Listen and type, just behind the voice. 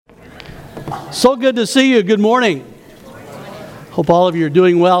So good to see you. Good morning. Hope all of you are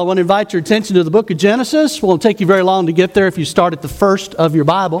doing well. I want to invite your attention to the book of Genesis. It won't take you very long to get there if you start at the first of your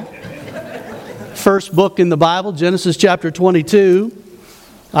Bible. First book in the Bible, Genesis chapter 22.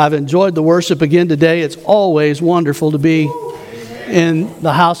 I've enjoyed the worship again today. It's always wonderful to be in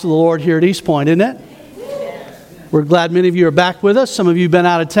the house of the Lord here at East Point, isn't it? We're glad many of you are back with us. Some of you have been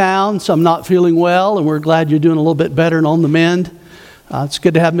out of town, some not feeling well, and we're glad you're doing a little bit better and on the mend. It's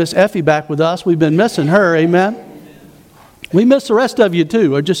good to have Miss Effie back with us. We've been missing her, amen? We miss the rest of you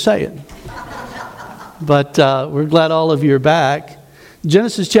too, or just say it. But we're glad all of you are back.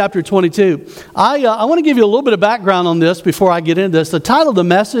 Genesis chapter 22. I want to give you a little bit of background on this before I get into this. The title of the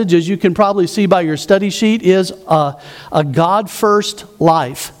message, as you can probably see by your study sheet, is A God-First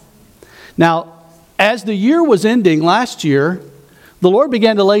Life. Now, as the year was ending last year, the Lord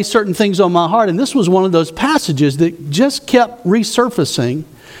began to lay certain things on my heart, and this was one of those passages that just kept resurfacing,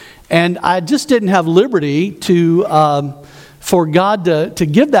 and I just didn't have liberty for God to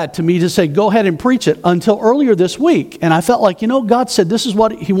give that to me to say, go ahead and preach it, until earlier this week. And I felt like, God said this is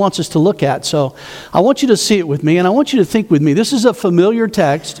what He wants us to look at. So I want you to see it with me, and I want you to think with me. This is a familiar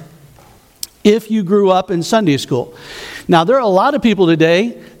text if you grew up in Sunday school. Now, there are a lot of people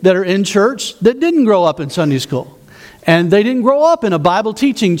today that are in church that didn't grow up in Sunday school. And they didn't grow up in a Bible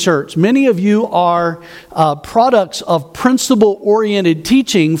teaching church. Many of you are products of principle-oriented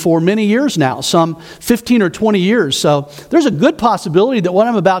teaching for many years now, some 15 or 20 years. So there's a good possibility that what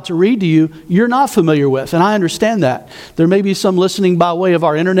I'm about to read to you, you're not familiar with, and I understand that. There may be some listening by way of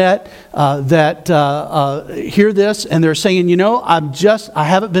our internet that hear this, and they're saying, I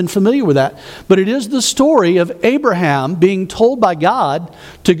haven't been familiar with that. But it is the story of Abraham being told by God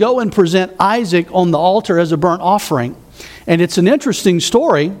to go and present Isaac on the altar as a burnt offering. And it's an interesting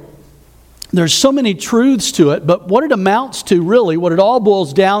story. There's so many truths to it, but what it amounts to really, what it all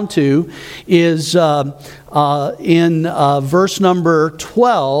boils down to is in verse number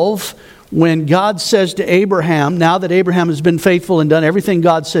 12, when God says to Abraham, now that Abraham has been faithful and done everything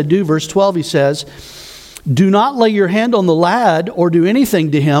God said do, verse 12 he says, do not lay your hand on the lad or do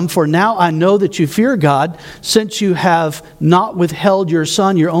anything to him, for now I know that you fear God, since you have not withheld your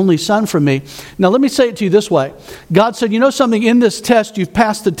son, your only son, from me. Now let me say it to you this way. God said, something, in this test, you've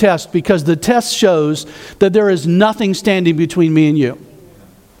passed the test, because the test shows that there is nothing standing between me and you,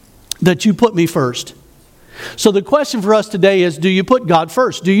 that you put me first. So the question for us today is, do you put God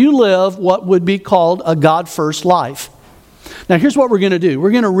first? Do you live what would be called a God-first life? Now, here's what we're going to do.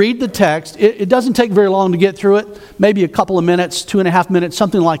 We're going to read the text. It doesn't take very long to get through it, maybe a couple of minutes, 2.5 minutes,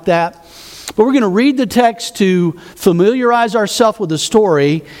 something like that. But we're going to read the text to familiarize ourselves with the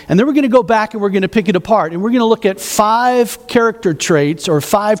story, and then we're going to go back and we're going to pick it apart. And we're going to look at 5 character traits, or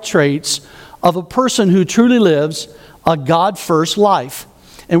 5 traits of a person who truly lives a God-first life.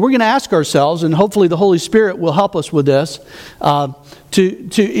 And we're going to ask ourselves, and hopefully the Holy Spirit will help us with this,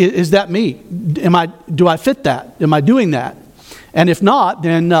 is that me? Do I fit that? Am I doing that? And if not,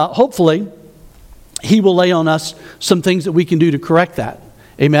 then hopefully He will lay on us some things that we can do to correct that.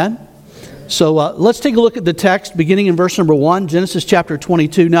 Amen? So let's take a look at the text beginning in verse number 1, Genesis chapter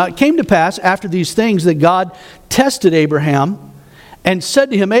 22. Now it came to pass after these things that God tested Abraham and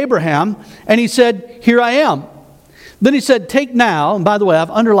said to him, Abraham, and he said, here I am. Then he said, take now, and by the way, I've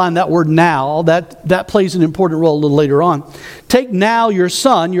underlined that word now. That plays an important role a little later on. Take now your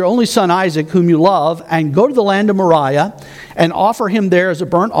son, your only son Isaac, whom you love, and go to the land of Moriah, and offer him there as a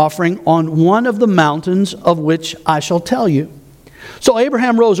burnt offering on one of the mountains of which I shall tell you. So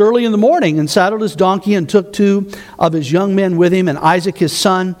Abraham rose early in the morning and saddled his donkey and took 2 of his young men with him and Isaac his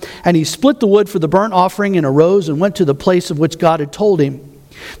son. And he split the wood for the burnt offering and arose and went to the place of which God had told him.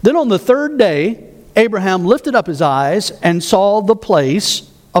 Then on the 3rd day, Abraham lifted up his eyes and saw the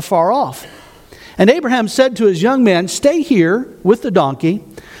place afar off. And Abraham said to his young men, stay here with the donkey,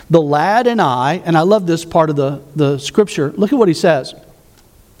 the lad and I, and I love this part of the scripture. Look at what he says.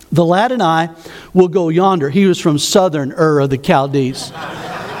 The lad and I will go yonder. He was from southern Ur of the Chaldees.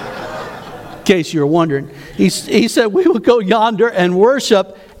 In case you're wondering. He said, we will go yonder and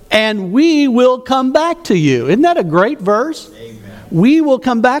worship, and we will come back to you. Isn't that a great verse? Amen. We will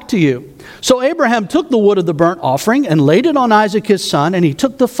come back to you. So Abraham took the wood of the burnt offering and laid it on Isaac his son, and he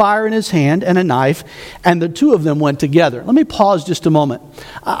took the fire in his hand and a knife, and the 2 of them went together. Let me pause just a moment.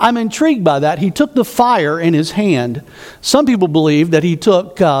 I'm intrigued by that. He took the fire in his hand. Some people believe that he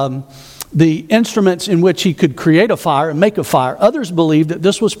took the instruments in which he could create a fire and make a fire. Others believe that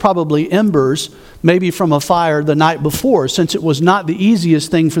this was probably embers, maybe from a fire the night before, since it was not the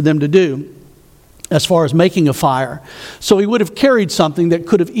easiest thing for them to do as far as making a fire. So he would have carried something that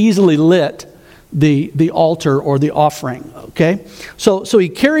could have easily lit the altar or the offering. Okay? So he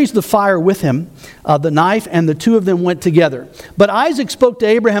carries the fire with him, the knife, and the two of them went together. But Isaac spoke to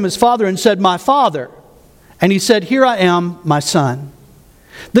Abraham his father and said, "My father." And he said, "Here I am, my son."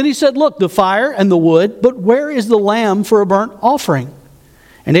 Then he said, "Look, the fire and the wood, but where is the lamb for a burnt offering?"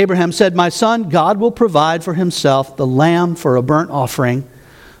 And Abraham said, "My son, God will provide for himself the lamb for a burnt offering."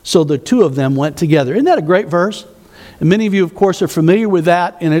 So the two of them went together. Isn't that a great verse? And many of you, of course, are familiar with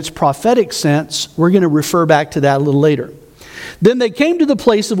that in its prophetic sense. We're going to refer back to that a little later. Then they came to the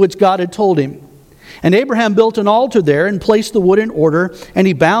place of which God had told him. And Abraham built an altar there and placed the wood in order. And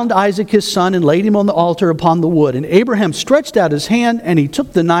he bound Isaac his son and laid him on the altar upon the wood. And Abraham stretched out his hand and he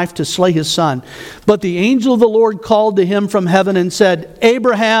took the knife to slay his son. But the angel of the Lord called to him from heaven and said,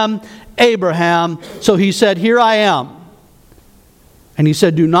 "Abraham, Abraham." So he said, "Here I am." And he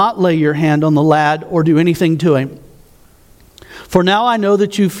said, "Do not lay your hand on the lad or do anything to him. For now I know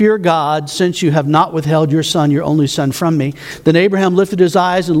that you fear God, since you have not withheld your son, your only son, from me." Then Abraham lifted his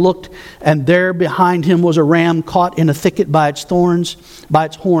eyes and looked, and there behind him was a ram caught in a thicket by its horns.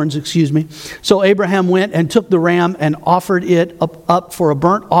 So Abraham went and took the ram and offered it up for a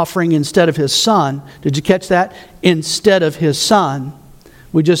burnt offering instead of his son. Did you catch that? Instead of his son.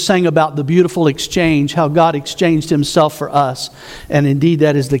 We just sang about the beautiful exchange, how God exchanged himself for us. And indeed,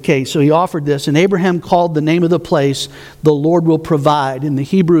 that is the case. So he offered this, and Abraham called the name of the place, "The Lord will provide." In the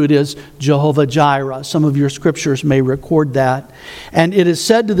Hebrew, it is Jehovah Jireh. Some of your scriptures may record that. And it is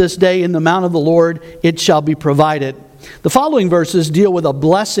said to this day, "In the mount of the Lord it shall be provided." The following verses deal with a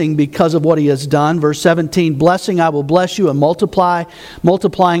blessing because of what he has done. Verse 17, "Blessing, I will bless you and multiply.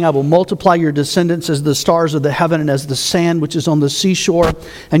 Multiplying, I will multiply your descendants as the stars of the heaven and as the sand which is on the seashore.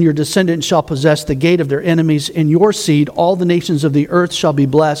 And your descendants shall possess the gate of their enemies. In your seed, all the nations of the earth shall be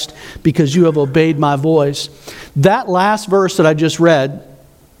blessed because you have obeyed my voice." That last verse that I just read,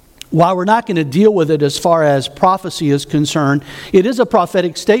 while we're not going to deal with it as far as prophecy is concerned, it is a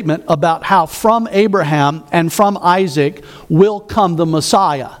prophetic statement about how from Abraham and from Isaac will come the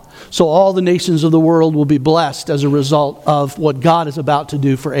Messiah. So all the nations of the world will be blessed as a result of what God is about to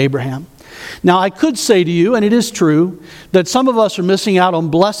do for Abraham. Now, I could say to you, and it is true, that some of us are missing out on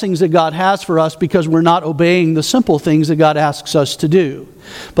blessings that God has for us because we're not obeying the simple things that God asks us to do.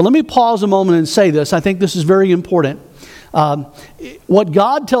 But let me pause a moment and say this. I think this is very important. What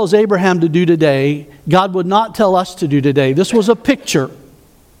God tells Abraham to do today, God would not tell us to do today. This was a picture.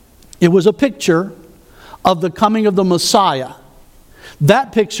 It was a picture of the coming of the Messiah.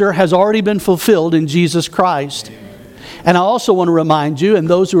 That picture has already been fulfilled in Jesus Christ. And I also want to remind you, and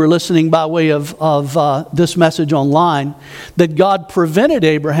those who are listening by way of this message online, that God prevented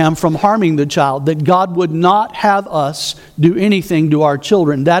Abraham from harming the child, that God would not have us do anything to our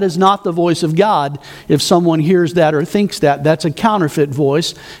children. That is not the voice of God. If someone hears that or thinks that, that's a counterfeit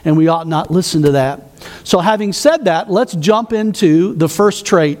voice, and we ought not listen to that. So having said that, let's jump into the first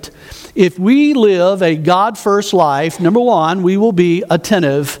trait. If we live a God-first life, number one, we will be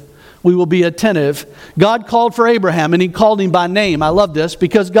attentive. We will be attentive. God called for Abraham, and he called him by name. I love this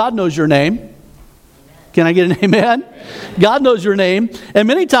because God knows your name. Can I get an amen? God knows your name, and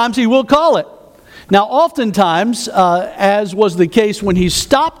many times he will call it. Now, oftentimes, as was the case when he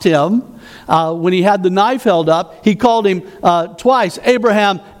stopped him, when he had the knife held up, he called him twice,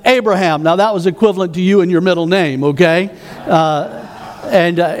 "Abraham, Abraham." Now, that was equivalent to you and your middle name, okay?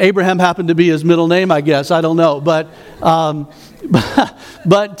 And Abraham happened to be his middle name, I guess. I don't know. But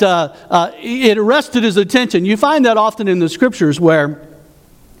it arrested his attention. You find that often in the scriptures where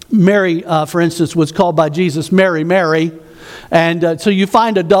Mary, for instance, was called by Jesus, Mary, Mary. And so you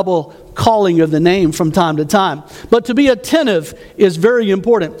find a double calling of the name from time to time. But to be attentive is very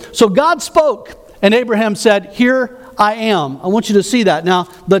important. So God spoke, and Abraham said, "Here I am." I want you to see that. Now,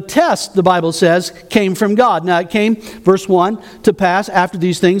 the test, the Bible says, came from God. Now, it came, verse 1, to pass after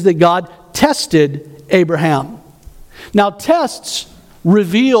these things that God tested Abraham. Now, tests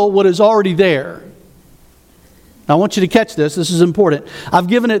reveal what is already there. Now, I want you to catch this. This is important. I've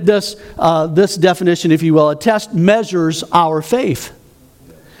given it this definition, if you will. A test measures our faith.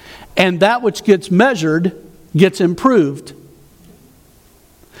 And that which gets measured gets improved.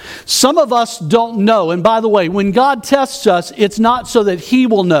 Some of us don't know. And by the way, when God tests us, it's not so that He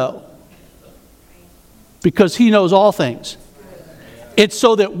will know, because He knows all things. It's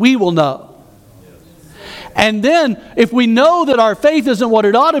so that we will know. And then, if we know that our faith isn't what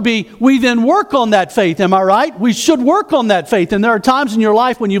it ought to be, we then work on that faith. Am I right? We should work on that faith. And there are times in your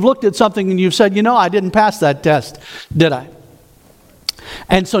life when you've looked at something and you've said, "You know, I didn't pass that test, did I?"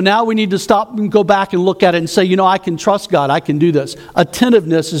 And so now we need to stop and go back and look at it and say, I can trust God. I can do this.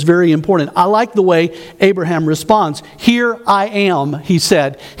 Attentiveness is very important. I like the way Abraham responds. Here I am, he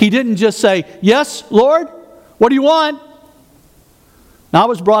said. He didn't just say, yes, Lord, what do you want? Now, I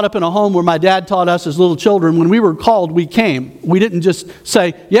was brought up in a home where my dad taught us as little children, when we were called, we came. We didn't just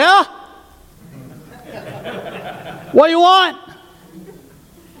say, yeah? What do you want?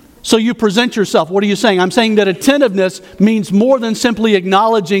 So you present yourself. What are you saying? I'm saying that attentiveness means more than simply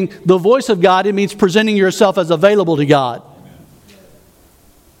acknowledging the voice of God. It means presenting yourself as available to God.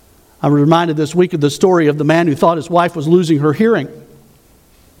 I'm reminded this week of the story of the man who thought his wife was losing her hearing.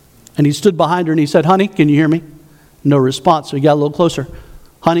 And he stood behind her and he said, honey, can you hear me? No response. So he got a little closer.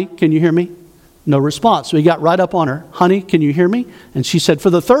 Honey, can you hear me? No response. So he got right up on her. Honey, can you hear me? And she said for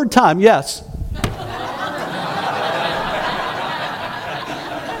the third time, yes.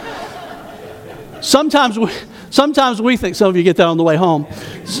 Sometimes we think, some of you get that on the way home.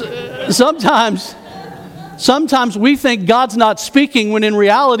 Sometimes we think God's not speaking when in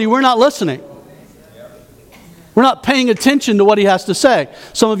reality we're not listening. We're not paying attention to what He has to say.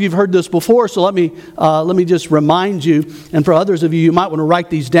 Some of you have heard this before, so let me just remind you, and for others of you, you might want to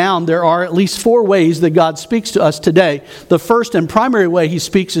write these down. There are at least 4 ways that God speaks to us today. The first and primary way He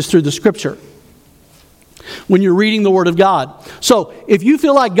speaks is through the Scripture. When you're reading the Word of God. So, if you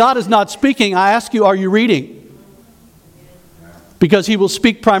feel like God is not speaking, I ask you, are you reading? Because He will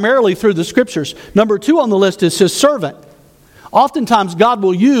speak primarily through the Scriptures. Number 2 on the list is His servant. Oftentimes, God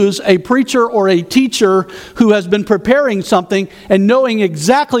will use a preacher or a teacher who has been preparing something and knowing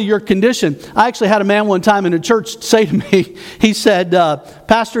exactly your condition. I actually had a man one time in a church say to me, he said,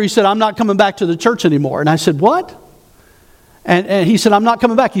 Pastor, he said, I'm not coming back to the church anymore. And I said, what? And he said, I'm not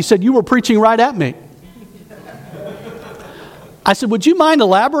coming back. He said, you were preaching right at me. I said, would you mind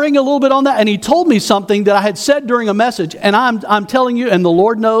elaborating a little bit on that? And he told me something that I had said during a message. And I'm telling you, and the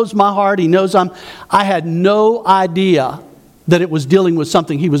Lord knows my heart. He knows I had no idea that it was dealing with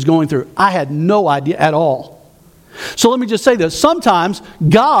something he was going through. I had no idea at all. So let me just say this. Sometimes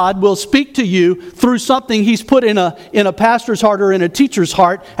God will speak to you through something He's put in a pastor's heart or in a teacher's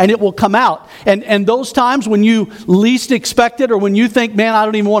heart, and it will come out. And those times when you least expect it, or when you think, man, I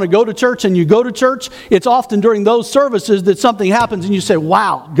don't even want to go to church, and you go to church, it's often during those services that something happens and you say,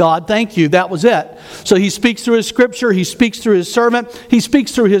 wow, God, thank you. That was it. So He speaks through His Scripture. He speaks through His servant. He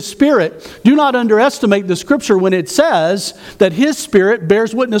speaks through His Spirit. Do not underestimate the Scripture when it says that His Spirit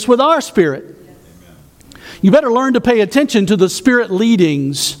bears witness with our spirit. You better learn to pay attention to the Spirit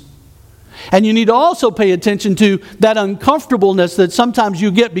leadings. And you need to also pay attention to that uncomfortableness that sometimes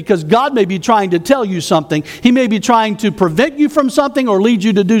you get because God may be trying to tell you something. He may be trying to prevent you from something or lead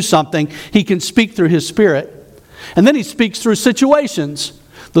you to do something. He can speak through His Spirit. And then He speaks through situations.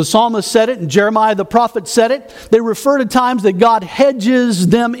 The psalmist said it, and Jeremiah the prophet said it. They refer to times that God hedges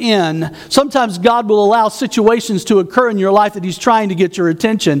them in. Sometimes God will allow situations to occur in your life that He's trying to get your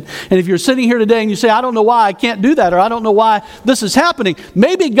attention. And if you're sitting here today and you say, I don't know why I can't do that, or I don't know why this is happening,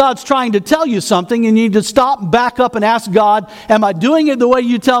 maybe God's trying to tell you something, and you need to stop, back up, and ask God, am I doing it the way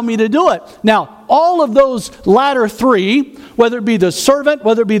you tell me to do it? Now, all of those latter 3, whether it be the servant,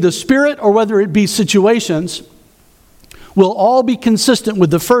 whether it be the Spirit, or whether it be situations, will all be consistent with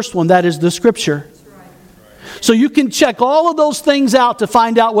the first one, that is the Scripture. So you can check all of those things out to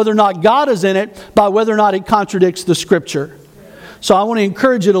find out whether or not God is in it by whether or not it contradicts the Scripture. So I want to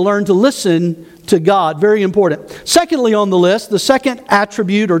encourage you to learn to listen to God. Very important. Secondly on the list, the second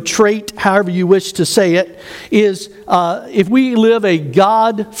attribute or trait, however you wish to say it, is if we live a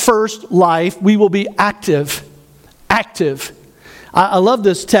God-first life, we will be active. Active. I love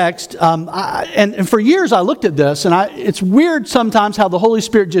this text, and for years I looked at this, and it's weird sometimes how the Holy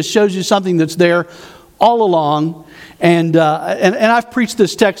Spirit just shows you something that's there all along. And I've preached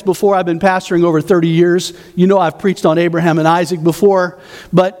this text before. I've been pastoring over 30 years. You know I've preached on Abraham and Isaac before.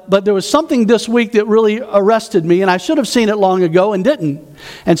 But there was something this week that really arrested me, and I should have seen it long ago and didn't.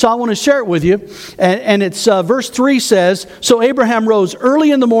 And so I want to share it with you. And it's verse 3 says, so Abraham rose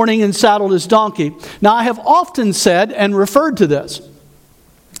early in the morning and saddled his donkey. Now I have often said and referred to this,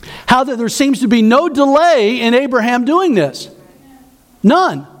 how that there seems to be no delay in Abraham doing this.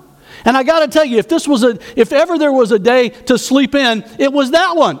 None. And I got to tell you, if ever there was a day to sleep in, it was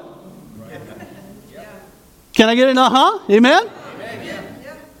that one. Can I get an Amen?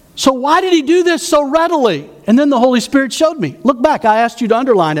 So why did he do this so readily? And then the Holy Spirit showed me. Look back, I asked you to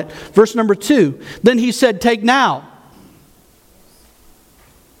underline it. Verse number 2. Then he said, take now.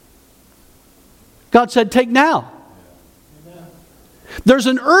 God said, take now. There's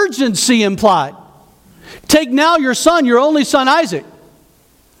an urgency implied. Take now your son, your only son Isaac.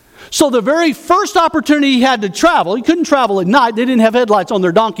 So the very first opportunity he had to travel, he couldn't travel at night. They didn't have headlights on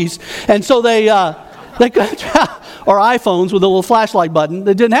their donkeys. And so they couldn't travel, or iPhones with a little flashlight button.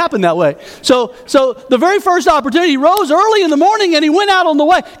 It didn't happen that way. So the very first opportunity, he rose early in the morning and he went out on the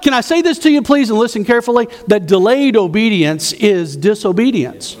way. Can I say this to you, please, and listen carefully? That delayed obedience is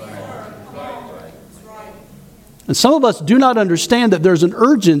disobedience. And some of us do not understand that there's an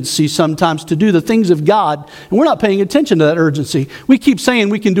urgency sometimes to do the things of God, and we're not paying attention to that urgency. We keep saying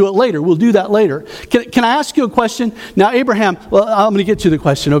we can do it later. We'll do that later. Can I ask you a question? Now, Abraham, well, I'm going to get to the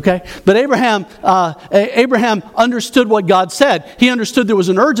question, okay? But Abraham understood what God said. He understood there was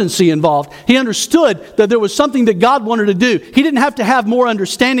an urgency involved. He understood that there was something that God wanted to do. He didn't have to have more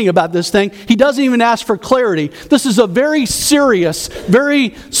understanding about this thing. He doesn't even ask for clarity. This is a very serious,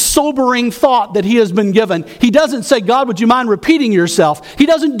 very sobering thought that he has been given. He doesn't say, God, would you mind repeating yourself? He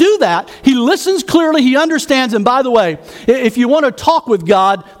doesn't do that. He listens clearly. He understands. And by the way, if you want to talk with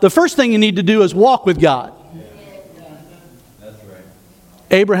God, the first thing you need to do is walk with God. That's right.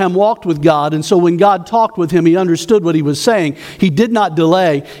 Abraham walked with God, and so when God talked with him, he understood what he was saying. He did not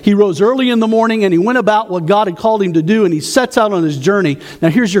delay. He rose early in the morning, and he went about what God had called him to do, and he sets out on his journey. Now,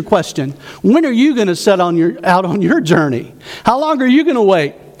 here's your question. When are you going to set out on your journey? How long are you going to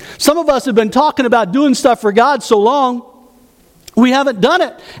wait? Some of us have been talking about doing stuff for God so long, we haven't done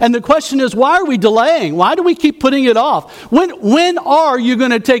it. And the question is, why are we delaying? Why do we keep putting it off? When are you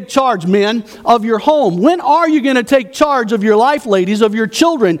going to take charge, men, of your home? When are you going to take charge of your life, ladies, of your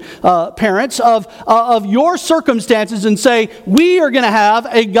children, parents, of your circumstances and say, we are going to have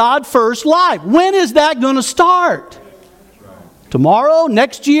a God-first life? When is that going to start? Tomorrow,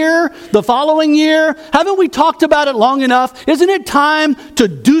 next year, the following year? Haven't we talked about it long enough? Isn't it time to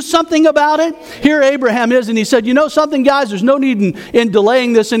do something about it? Here Abraham is, and he said, you know something, guys? There's no need in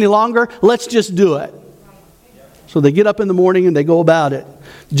delaying this any longer. Let's just do it. So they get up in the morning and they go about it.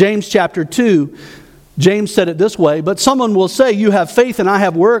 James chapter 2, James said it this way, but someone will say, you have faith and I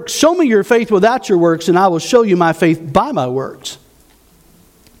have works. Show me your faith without your works, and I will show you my faith by my works.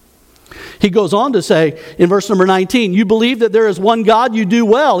 He goes on to say in verse number 19, you believe that there is one God, you do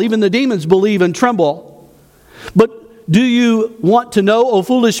well. Even the demons believe and tremble. But do you want to know, O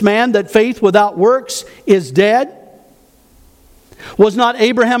foolish man, that faith without works is dead? Was not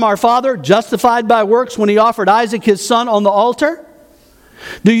Abraham our father justified by works when he offered Isaac his son on the altar?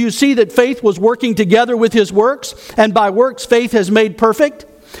 Do you see that faith was working together with his works, and by works faith has made perfect?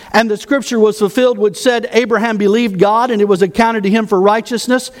 And the scripture was fulfilled which said, Abraham believed God, and it was accounted to him for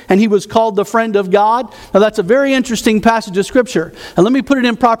righteousness, and he was called the friend of God. Now that's a very interesting passage of scripture. And let me put it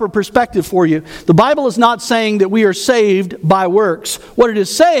in proper perspective for you. The Bible is not saying that we are saved by works. What it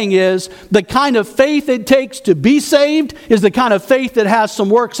is saying is the kind of faith it takes to be saved is the kind of faith that has some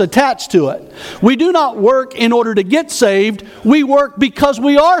works attached to it. We do not work in order to get saved. We work because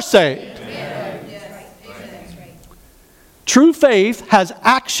we are saved. True faith has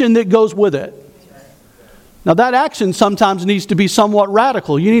action that goes with it. Now that action sometimes needs to be somewhat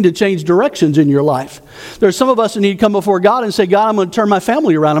radical. You need to change directions in your life. There's some of us who need to come before God and say, God, I'm going to turn my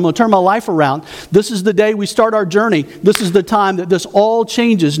family around. I'm going to turn my life around. This is the day we start our journey. This is the time that this all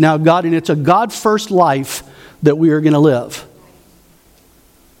changes now, God, and it's a God-first life that we are going to live.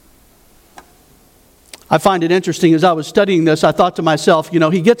 I find it interesting as I was studying this, I thought to myself,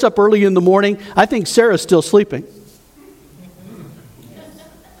 he gets up early in the morning. I think Sarah's still sleeping.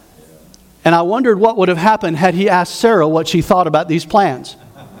 And I wondered what would have happened had he asked Sarah what she thought about these plans.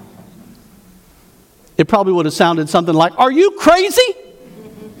 It probably would have sounded something like, are you crazy?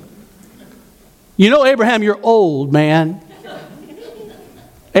 Abraham, you're old, man.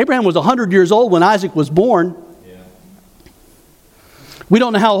 Abraham was 100 years old when Isaac was born. We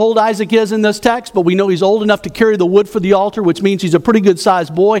don't know how old Isaac is in this text, but we know he's old enough to carry the wood for the altar, which means he's a pretty good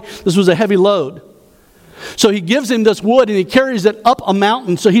sized boy. This was a heavy load. So he gives him this wood and he carries it up a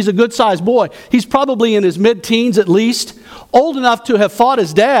mountain. So he's a good sized boy. He's probably in his mid-teens at least, old enough to have fought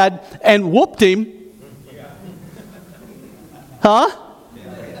his dad and whooped him. Huh?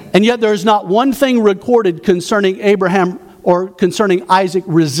 And yet there's not one thing recorded concerning Abraham or concerning Isaac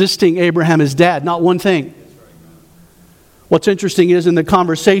resisting Abraham, his dad. Not one thing. What's interesting is in the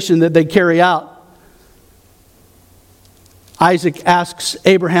conversation that they carry out, Isaac asks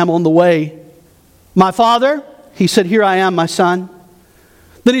Abraham on the way, my father? He said, here I am, my son.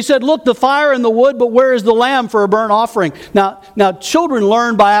 Then he said, look, the fire and the wood, but where is the lamb for a burnt offering? Now, children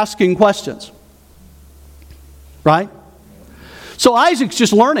learn by asking questions. Right? So Isaac's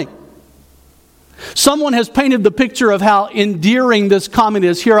just learning. Someone has painted the picture of how endearing this comment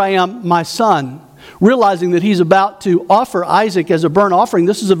is, here I am, my son. realizing that he's about to offer Isaac as a burnt offering.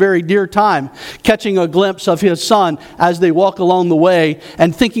 This is a very dear time, catching a glimpse of his son as they walk along the way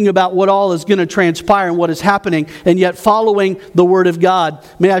and thinking about what all is going to transpire and what is happening, and yet following the Word of God.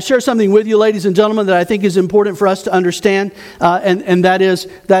 May I share something with you, ladies and gentlemen, that I think is important for us to understand, and that is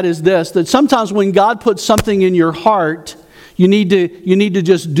this, that sometimes when God puts something in your heart, you need to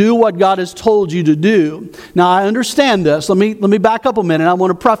just do what God has told you to do. Now, I understand this. Let me back up a minute. I want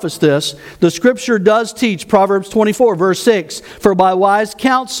to preface this. The Scripture does teach, Proverbs 24, verse 6, "For by wise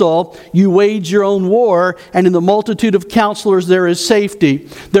counsel you wage your own war, and in the multitude of counselors there is safety."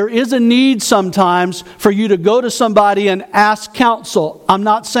 There is a need sometimes for you to go to somebody and ask counsel. I'm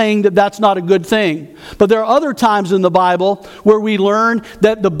not saying that that's not a good thing. But there are other times in the Bible where we learn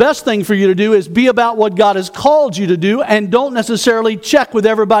that the best thing for you to do is be about what God has called you to do, and don't necessarily check with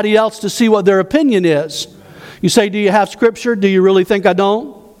everybody else to see what their opinion is. You say, do you have Scripture? Do you really think I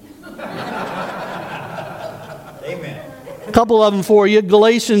don't? Amen. A couple of them for you.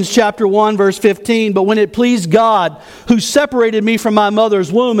 Galatians chapter 1, verse 15. "But when it pleased God, who separated me from my mother's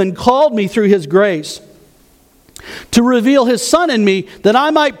womb and called me through His grace, to reveal His Son in me, that I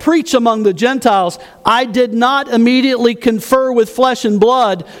might preach among the Gentiles, I did not immediately confer with flesh and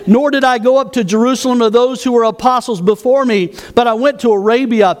blood, nor did I go up to Jerusalem to those who were apostles before me, but I went to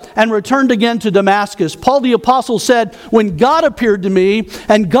Arabia and returned again to Damascus." Paul the apostle said, when God appeared to me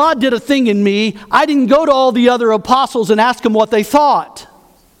and God did a thing in me, I didn't go to all the other apostles and ask them what they thought.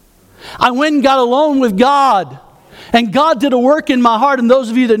 I went and got alone with God. And God did a work in my heart. And those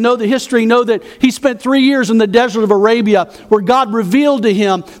of you that know the history know that he spent 3 years in the desert of Arabia, where God revealed to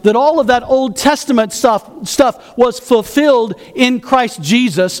him that all of that Old Testament stuff was fulfilled in Christ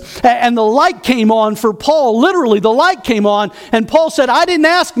Jesus. And the light came on for Paul. Literally, the light came on. And Paul said, I didn't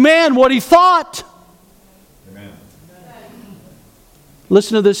ask man what he thought. Amen.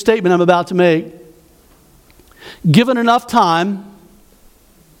 Listen to this statement I'm about to make. Given enough time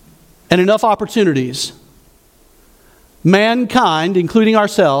and enough opportunities, mankind, including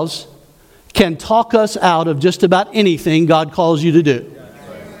ourselves, can talk us out of just about anything God calls you to do.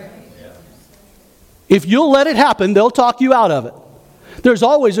 If you'll let it happen, they'll talk you out of it. There's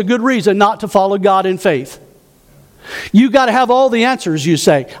always a good reason not to follow God in faith. You got to have all the answers, you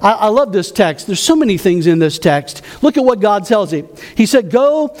say. I love this text. There's so many things in this text. Look at what God tells him. He said,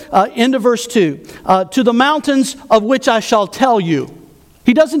 go into verse 2, to the mountains of which I shall tell you.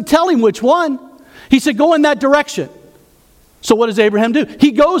 He doesn't tell him which one. He said, go in that direction. So what does Abraham do?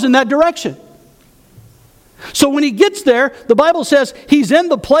 He goes in that direction. So when he gets there, the Bible says he's in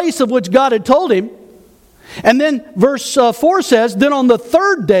the place of which God had told him. And then verse 4 says, then on the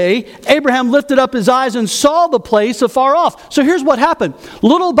third day, Abraham lifted up his eyes and saw the place afar off. So here's what happened.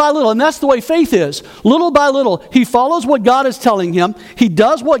 Little by little, and that's the way faith is. Little by little, he follows what God is telling him. He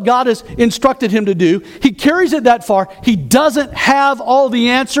does what God has instructed him to do. He carries it that far. He doesn't have all the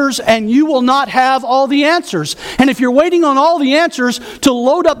answers, and you will not have all the answers. And if you're waiting on all the answers to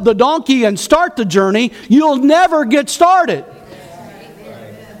load up the donkey and start the journey, you'll never get started.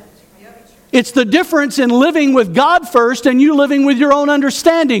 It's the difference in living with God first and you living with your own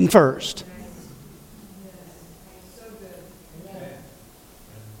understanding first.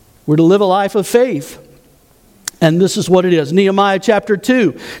 We're to live a life of faith. And this is what it is. Nehemiah chapter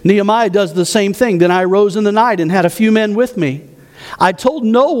 2. Nehemiah does the same thing. Then I rose in the night and had a few men with me. I told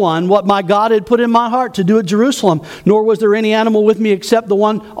no one what my God had put in my heart to do at Jerusalem, nor was there any animal with me except the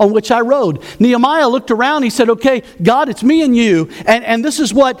one on which I rode. Nehemiah looked around. He said, okay, God, it's me and you, and this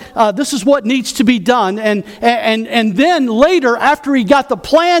is what needs to be done. And then later, after he got the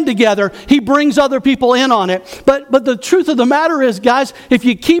plan together, he brings other people in on it. But the truth of the matter is, guys, if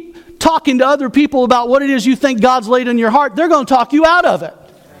you keep talking to other people about what it is you think God's laid in your heart, they're going to talk you out of it.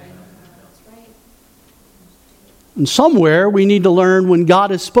 And somewhere we need to learn when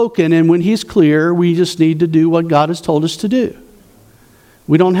God has spoken and when He's clear, we just need to do what God has told us to do.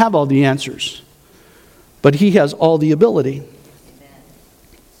 We don't have all the answers, but He has all the ability.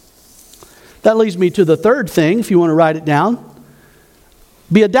 That leads me to the third thing, if you want to write it down.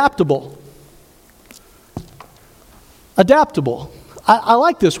 Be adaptable. Adaptable. I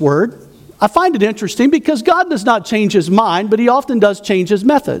like this word. I find it interesting because God does not change His mind, but He often does change His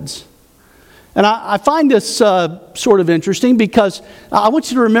methods. And I find this sort of interesting because I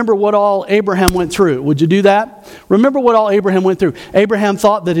want you to remember what all Abraham went through. Would you do that? Remember what all Abraham went through. Abraham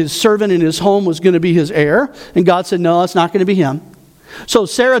thought that his servant in his home was going to be his heir. And God said, no, it's not going to be him. So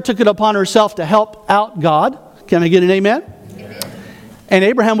Sarah took it upon herself to help out God. Can I get an amen? Amen. And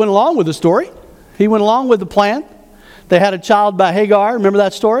Abraham went along with the story. He went along with the plan. They had a child by Hagar. Remember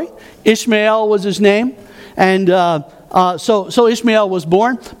that story? Ishmael was his name. And So Ishmael was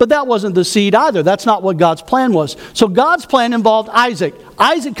born, but that wasn't the seed either. That's not what God's plan was. So God's plan involved Isaac.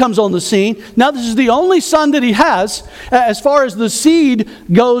 Isaac comes on the scene. Now this is the only son that he has as far as the seed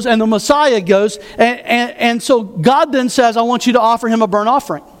goes and the Messiah goes. And so God then says, I want you to offer him a burnt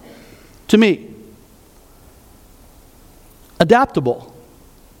offering to me. Adaptable.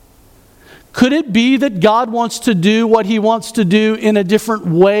 Could it be that God wants to do what he wants to do in a different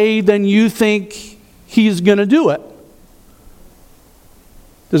way than you think he's going to do it?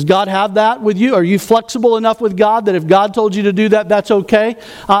 Does God have that with you? Are you flexible enough with God that if God told you to do that, that's okay?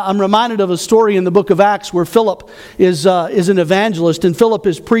 I'm reminded of a story in the book of Acts where Philip is an evangelist, and Philip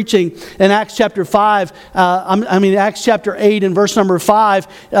is preaching in Acts chapter 5. Acts chapter 8 and verse number 5.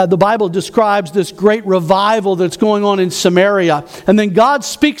 The Bible describes this great revival that's going on in Samaria. And then God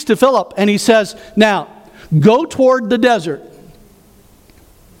speaks to Philip and he says, now, go toward the desert.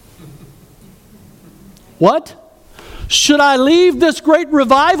 What? Should I leave this great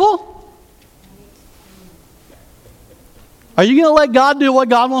revival? Are you going to let God do what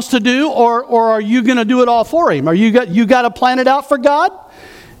God wants to do, or are you going to do it all for him? You got to plan it out for God?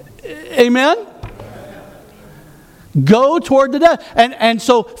 Amen? Go toward the desert. And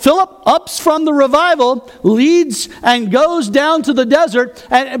so Philip ups from the revival, leads and goes down to the desert.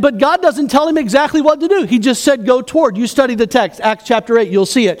 But God doesn't tell him exactly what to do. He just said go toward. You study the text, Acts chapter 8, you'll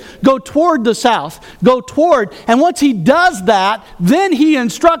see it. Go toward the south. Go toward. And once he does that, then he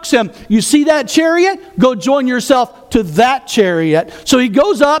instructs him. You see that chariot? Go join yourself to that chariot. So he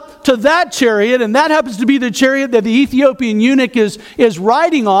goes up to that chariot, and that happens to be the chariot that the Ethiopian eunuch is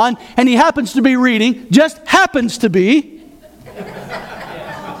riding on, and he happens to be reading, just happens to be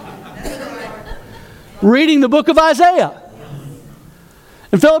reading the book of Isaiah.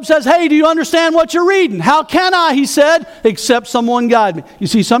 And Philip says, hey, do you understand what you're reading? How can I, he said, except someone guide me. You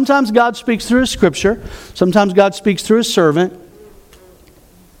see, sometimes God speaks through his scripture. Sometimes God speaks through his servant.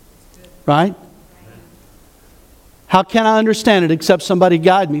 Right? How can I understand it except somebody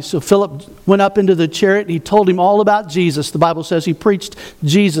guide me? So Philip went up into the chariot and he told him all about Jesus. The Bible says he preached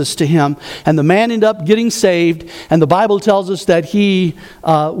Jesus to him. And the man ended up getting saved. And the Bible tells us that he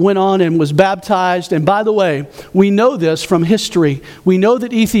went on and was baptized. And by the way, we know this from history. We know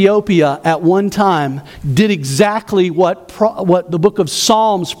that Ethiopia at one time did exactly what the book of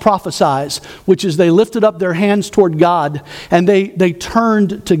Psalms prophesies, which is they lifted up their hands toward God and they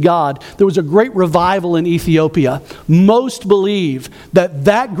turned to God. There was a great revival in Ethiopia. Most believe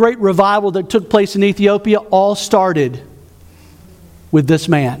that great revival that took place in Ethiopia all started with this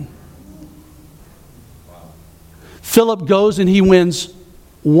man. Wow. Philip goes and he wins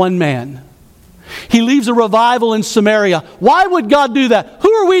one man. He leaves a revival in Samaria. Why would God do that?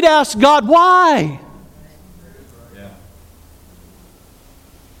 Who are we to ask God why? Yeah.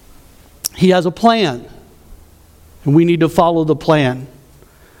 He has a plan, and we need to follow the plan.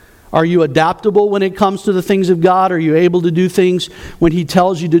 Are you adaptable when it comes to the things of God? Are you able to do things when he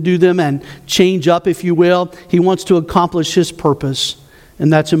tells you to do them and change up, if you will? He wants to accomplish his purpose,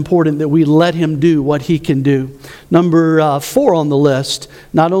 and that's important that we let him do what he can do. Number 4 on the list,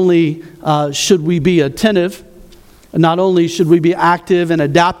 not only should we be attentive, not only should we be active and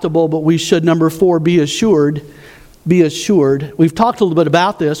adaptable, but we should, number 4, be assured. Be assured. We've talked a little bit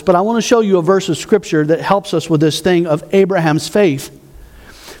about this, but I want to show you a verse of Scripture that helps us with this thing of Abraham's faith.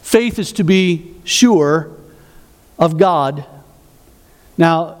 Faith is to be sure of God.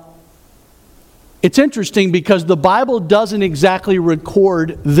 Now, it's interesting because the Bible doesn't exactly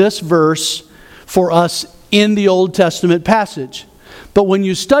record this verse for us in the Old Testament passage. But when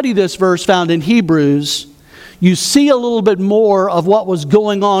you study this verse found in Hebrews, you see a little bit more of what was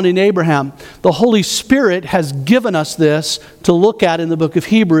going on in Abraham. The Holy Spirit has given us this to look at in the book of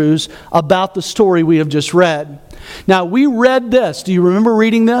Hebrews about the story we have just read. Now, we read this. Do you remember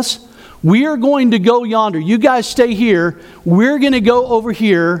reading this? We are going to go yonder. You guys stay here. We're going to go over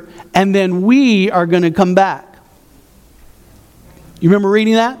here, and then we are going to come back. You remember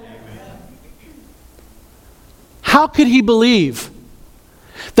reading that? How could he believe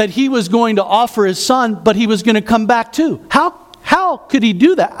that he was going to offer his son, but he was going to come back too? How could he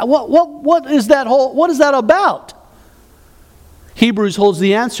do that? What is that about? Hebrews holds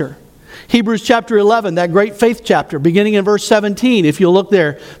the answer. Hebrews chapter 11, that great faith chapter, beginning in verse 17. If you'll look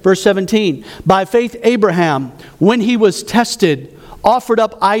there, verse 17. By faith Abraham, when he was tested, offered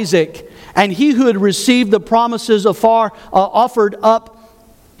up Isaac, and he who had received the promises afar offered up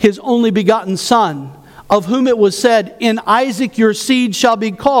his only begotten son, of whom it was said, in Isaac your seed shall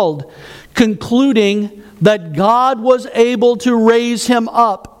be called, concluding that God was able to raise him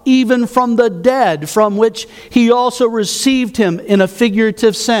up, even from the dead, from which he also received him in a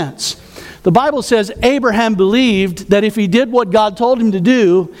figurative sense. The Bible says Abraham believed that if he did what God told him to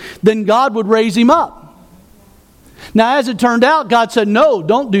do, then God would raise him up. Now, as it turned out, God said, no,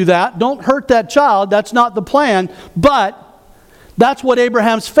 don't do that. Don't hurt that child. That's not the plan. But that's what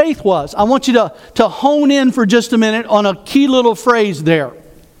Abraham's faith was. I want you to hone in for just a minute on a key little phrase there.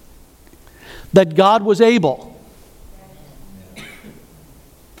 That God was able.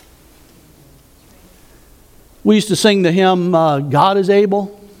 We used to sing the hymn, God is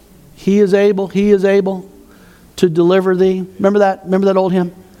able. He is able. He is able to deliver thee. Remember that? Remember that old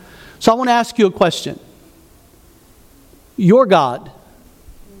hymn? So I want to ask you a question. Your God,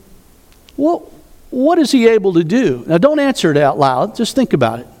 what is He able to do? Now don't answer it out loud. Just think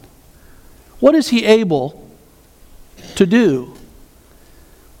about it. What is He able to do?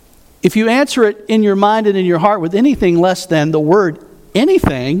 If you answer it in your mind and in your heart with anything less than the word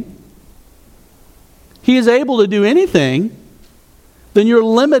anything, He is able to do anything, then you're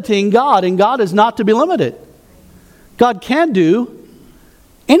limiting God, and God is not to be limited. God can do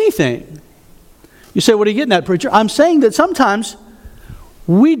anything. You say, what are you getting at, preacher? I'm saying that sometimes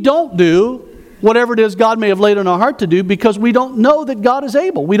we don't do whatever it is God may have laid on our heart to do because we don't know that God is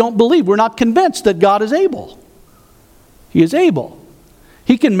able. We don't believe. We're not convinced that God is able. He is able.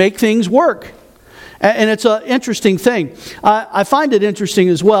 He can make things work. And it's an interesting thing. I find it interesting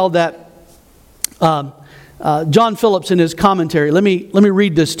as well that John Phillips in his commentary, let me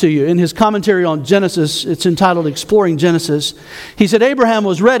read this to you. In his commentary on Genesis, it's entitled Exploring Genesis, he said, Abraham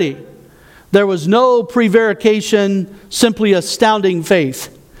was ready. There was no prevarication, simply astounding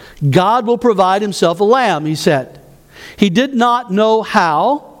faith. God will provide Himself a lamb, he said. He did not know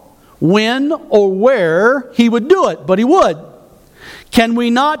how, when, or where He would do it, but He would. Can we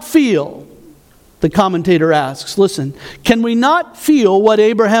not feel, the commentator asks, listen, can we not feel what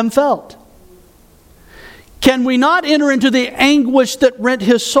Abraham felt? Can we not enter into the anguish that rent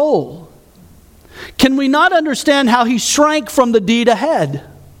his soul? Can we not understand how he shrank from the deed ahead?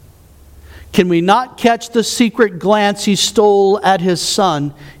 Can we not catch the secret glance he stole at his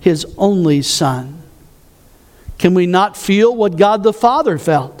son, his only son? Can we not feel what God the Father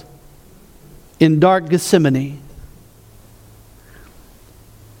felt in dark Gethsemane?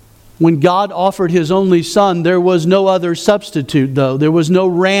 When God offered His only Son, there was no other substitute, though. There was no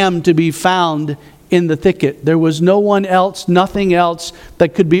ram to be found in the thicket. There was no one else, nothing else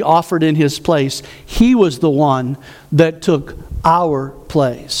that could be offered in His place. He was the one that took our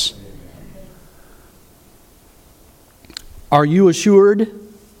place. Are you assured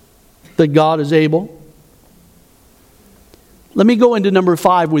that God is able? Let me go into number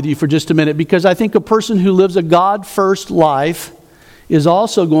 5 with you for just a minute, because I think a person who lives a God-first life is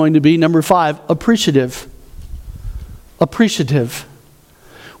also going to be, number 5, appreciative. Appreciative.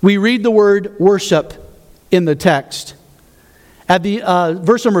 We read the word worship in the text. At the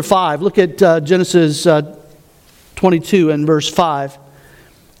verse number 5, look at Genesis 22 and verse 5.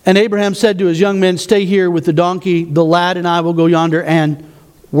 And Abraham said to his young men, stay here with the donkey. The lad and I will go yonder and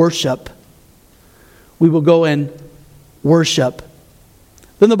worship. We will go and worship.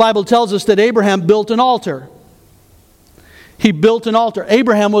 Then the Bible tells us that Abraham built an altar. He built an altar.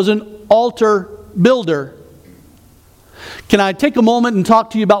 Abraham was an altar builder. Can I take a moment and talk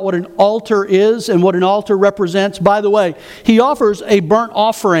to you about what an altar is and what an altar represents? By the way, he offers a burnt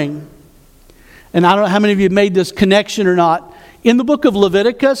offering. And I don't know how many of you have made this connection or not. In the book of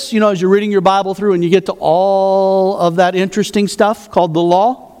Leviticus, as you're reading your Bible through and you get to all of that interesting stuff called the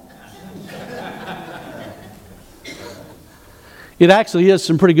law, it actually is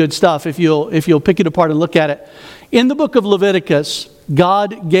some pretty good stuff if you'll pick it apart and look at it. In the book of Leviticus,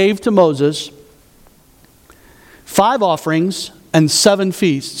 God gave to Moses 5 offerings and 7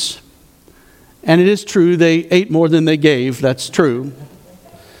 feasts. And it is true, they ate more than they gave. That's true.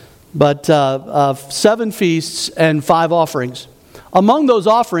 But 7 feasts and 5 offerings. Among those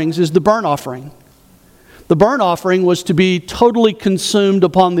offerings is the burnt offering. The burnt offering was to be totally consumed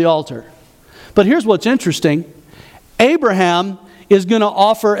upon the altar. But here's what's interesting. Abraham is going to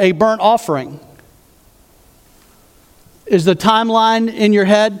offer a burnt offering. Is the timeline in your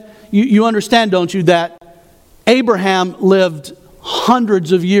head? You understand, don't you, that Abraham lived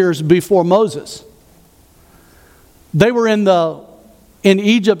hundreds of years before Moses. They were in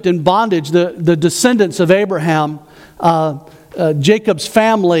Egypt in bondage. The descendants of Abraham, Jacob's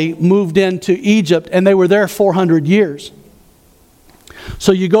family moved into Egypt, and they were there 400 years.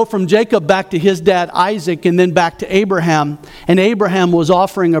 So you go from Jacob back to his dad Isaac, and then back to Abraham, and Abraham was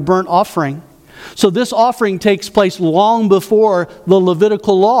offering a burnt offering. So this offering takes place long before the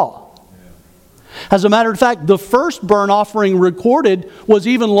Levitical law. As a matter of fact, the first burnt offering recorded was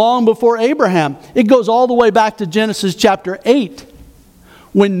even long before Abraham. It goes all the way back to Genesis chapter 8,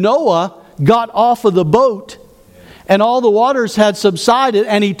 when Noah got off of the boat and all the waters had subsided,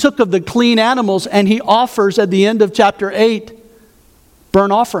 and he took of the clean animals and he offers at the end of chapter 8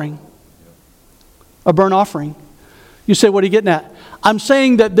 burnt offering. A burnt offering. You say, what are you getting at? I'm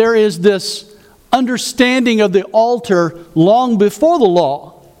saying that there is this understanding of the altar long before the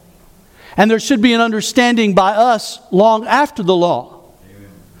law. And there should be an understanding by us long after the law. Amen.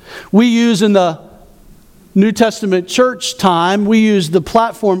 We use in the New Testament church time, we use the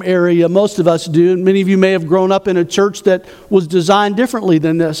platform area, most of us do. And many of you may have grown up in a church that was designed differently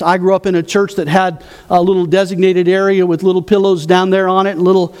than this. I grew up in a church that had a little designated area with little pillows down there on it, and a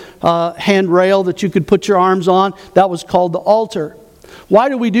little handrail that you could put your arms on. That was called the altar. Why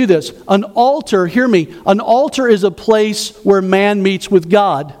do we do this? An altar, hear me, an altar is a place where man meets with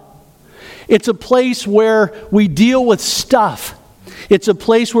God. It's a place where we deal with stuff. It's a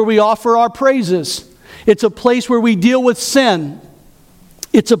place where we offer our praises. It's a place where we deal with sin.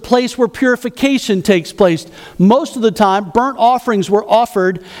 It's a place where purification takes place. Most of the time, burnt offerings were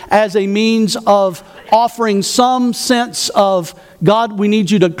offered as a means of offering some sense of, God, we need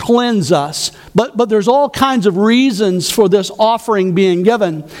you to cleanse us. But there's all kinds of reasons for this offering being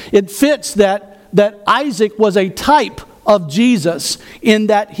given. It fits that Isaac was a type of Jesus in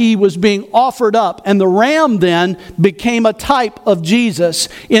that he was being offered up. And the ram then became a type of Jesus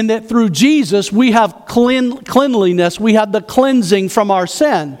in that through Jesus we have cleanliness, we have the cleansing from our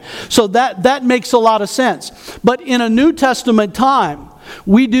sin. So that makes a lot of sense. But in a New Testament time,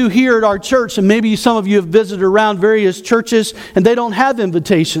 we do here at our church, and maybe some of you have visited around various churches and they don't have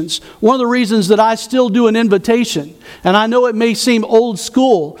invitations. One of the reasons that I still do an invitation, and I know it may seem old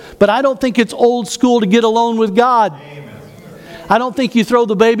school, but I don't think it's old school to get alone with God. I don't think you throw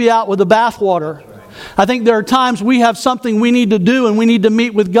the baby out with the bathwater. I think there are times we have something we need to do and we need to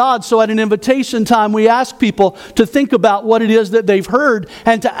meet with God. So at an invitation time, we ask people to think about what it is that they've heard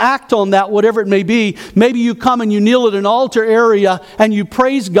and to act on that, whatever it may be. Maybe you come and you kneel at an altar area and you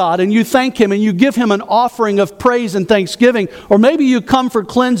praise God and you thank Him and you give Him an offering of praise and thanksgiving. Or maybe you come for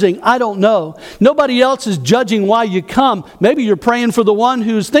cleansing. I don't know. Nobody else is judging why you come. Maybe you're praying for the one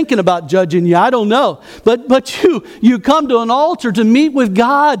who's thinking about judging you. I don't know. But you come to an altar to meet with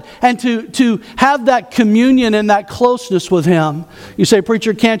God and to have that communion and that closeness with Him. You say,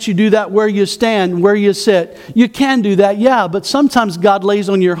 preacher, can't you do that where you stand, where you sit? You can do that, yeah, but sometimes God lays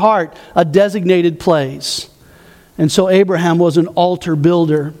on your heart a designated place. And so Abraham was an altar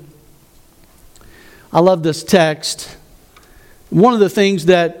builder. I love this text. One of the things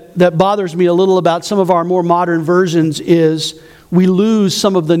that bothers me a little about some of our more modern versions is we lose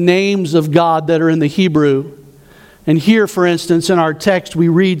some of the names of God that are in the Hebrew. And here, for instance, in our text, we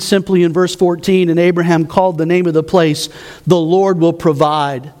read simply in verse 14, and Abraham called the name of the place, the Lord will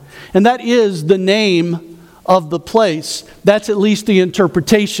provide. And that is the name of the place. That's at least the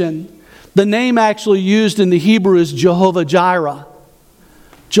interpretation. The name actually used in the Hebrew is Jehovah Jireh.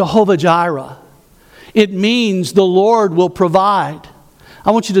 Jehovah Jireh. It means the Lord will provide.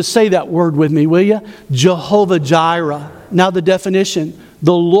 I want you to say that word with me, will you? Jehovah Jireh. Now the definition,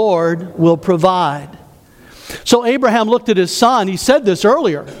 the Lord will provide. So Abraham looked at his son. He said this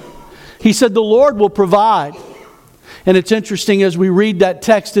earlier. He said, the Lord will provide. And it's interesting as we read that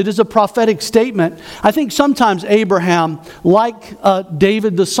text, it is a prophetic statement. I think sometimes Abraham, like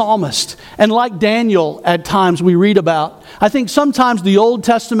David the psalmist, and like Daniel at times we read about, I think sometimes the Old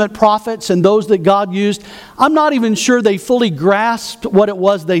Testament prophets and those that God used, I'm not even sure they fully grasped what it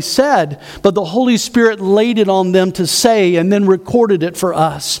was they said, but the Holy Spirit laid it on them to say and then recorded it for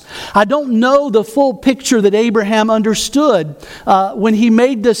us. I don't know the full picture that Abraham understood when he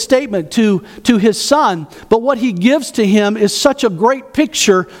made this statement to his son, but what he gives to him is such a great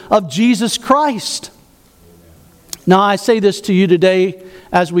picture of Jesus Christ. Now I say this to you today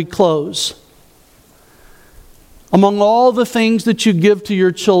as we close. Among all the things that you give to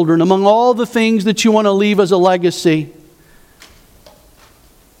your children, among all the things that you want to leave as a legacy,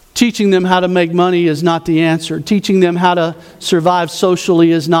 teaching them how to make money is not the answer. Teaching them how to survive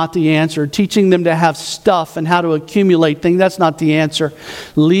socially is not the answer. Teaching them to have stuff and how to accumulate things, that's not the answer.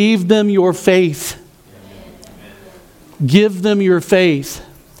 Leave them your faith. Give them your faith.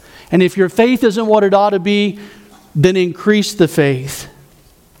 And if your faith isn't what it ought to be, then increase the faith.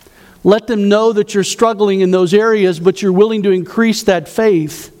 Let them know that you're struggling in those areas, but you're willing to increase that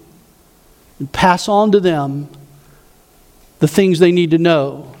faith and pass on to them the things they need to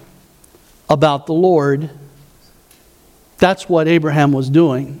know about the Lord. That's what Abraham was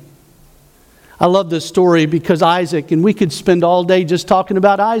doing. I love this story because Isaac, and we could spend all day just talking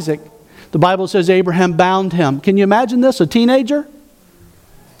about Isaac. The Bible says Abraham bound him. Can you imagine this? A teenager?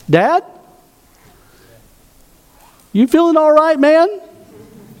 Dad? You feeling all right, man?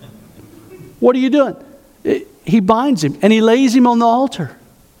 What are you doing? He binds him and he lays him on the altar.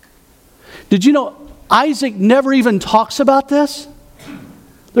 Did you know Isaac never even talks about this?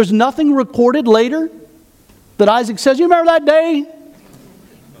 There's nothing recorded later that Isaac says, you remember that day?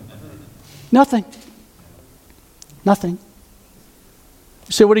 Nothing. Nothing.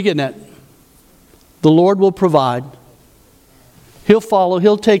 You say, what are you getting at? The Lord will provide. He'll follow.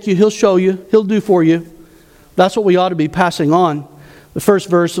 He'll take you. He'll show you. He'll do for you. That's what we ought to be passing on. The first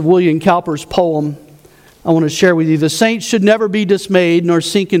verse of William Cowper's poem I want to share with you. The saints should never be dismayed nor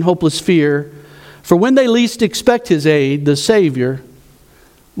sink in hopeless fear. For when they least expect His aid, the Savior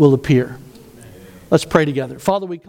will appear. Let's pray together. Father, we